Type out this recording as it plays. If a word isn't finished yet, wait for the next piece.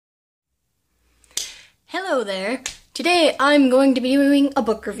Hello there. Today I'm going to be doing a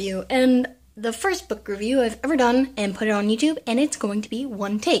book review, and the first book review I've ever done and put it on YouTube, and it's going to be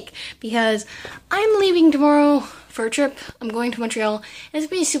one take because I'm leaving tomorrow for a trip. I'm going to Montreal, and it's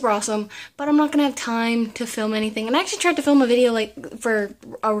going to be super awesome, but I'm not going to have time to film anything. And I actually tried to film a video for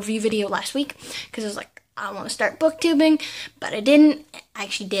a review video last week because I was like, I want to start booktubing, but I didn't. I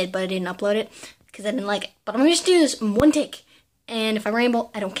actually did, but I didn't upload it because I didn't like it. But I'm going to just do this in one take, and if I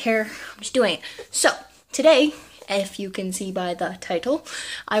ramble, I don't care. I'm just doing it. So today, if you can see by the title,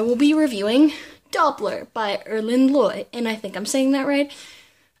 I will be reviewing Doppler by Erlend Loe, and I think I'm saying that right.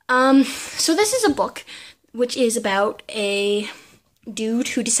 So this is a book which is about a dude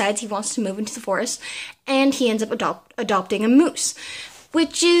who decides he wants to move into the forest, and he ends up adopting a moose,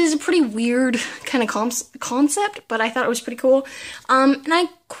 which is a pretty weird kind of concept, but I thought it was pretty cool. And I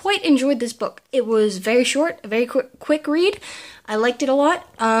quite enjoyed this book. It was very short, a very quick read. I liked it a lot.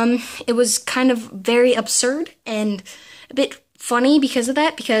 It was kind of very absurd and a bit funny because of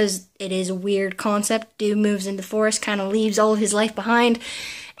that, because it is a weird concept. Dude moves into the forest, kind of leaves all of his life behind,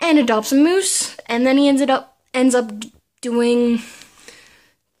 and adopts a moose, and then he ends up doing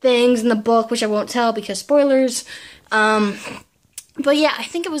things in the book, which I won't tell because spoilers. But yeah, I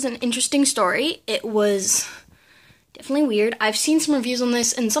think it was an interesting story. It was definitely weird. I've seen some reviews on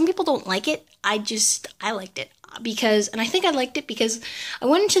this, and some people don't like it. I liked it and I think I liked it because I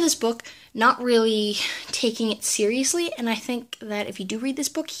went into this book not really taking it seriously, and I think that if you do read this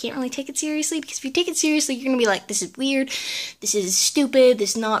book, you can't really take it seriously, because if you take it seriously, you're gonna be like, this is weird, this is stupid,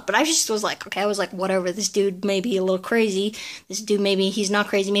 this is not, but I just was like, okay, I was like, whatever, this dude may be a little crazy, this dude maybe he's not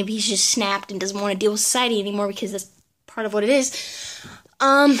crazy, maybe he's just snapped and doesn't want to deal with society anymore, because that's part of what it is.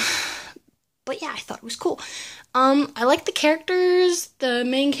 But yeah, I thought it was cool. I like the characters. The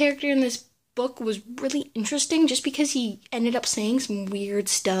main character in this book was really interesting just because he ended up saying some weird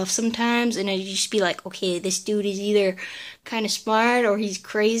stuff sometimes, and I'd just be like, okay, this dude is either kind of smart or he's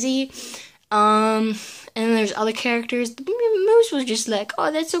crazy. And then there's other characters. The moose was just like, oh,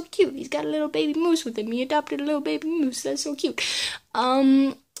 that's so cute. He's got a little baby moose with him. He adopted a little baby moose. That's so cute.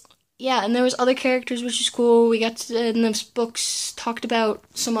 Yeah, and there was other characters, which is cool. We got to, in those books, talked about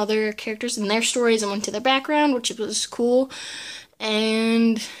some other characters and their stories and went to their background, which was cool.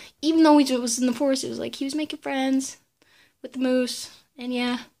 And even though he was in the forest, it was like he was making friends with the moose. And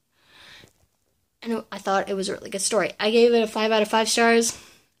yeah, and I thought it was a really good story. I gave it a 5 out of 5 stars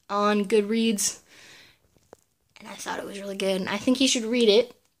on Goodreads, and I thought it was really good. And I think you should read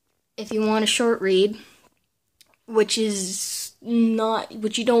it if you want a short read, which you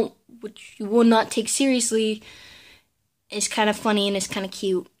will not take seriously. It's kind of funny and it's kind of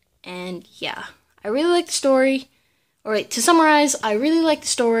cute, and yeah, I really like the story. Alright, to summarize, I really liked the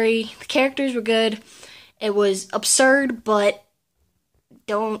story. The characters were good. It was absurd, but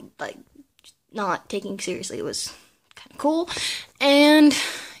not taking seriously. It was kind of cool, and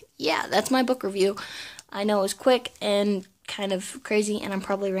yeah, that's my book review. I know it was quick and kind of crazy, and I'm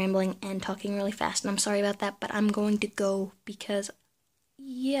probably rambling and talking really fast, and I'm sorry about that, but I'm going to go because,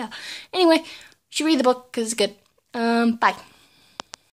 yeah. Anyway, you should read the book because it's good. Bye.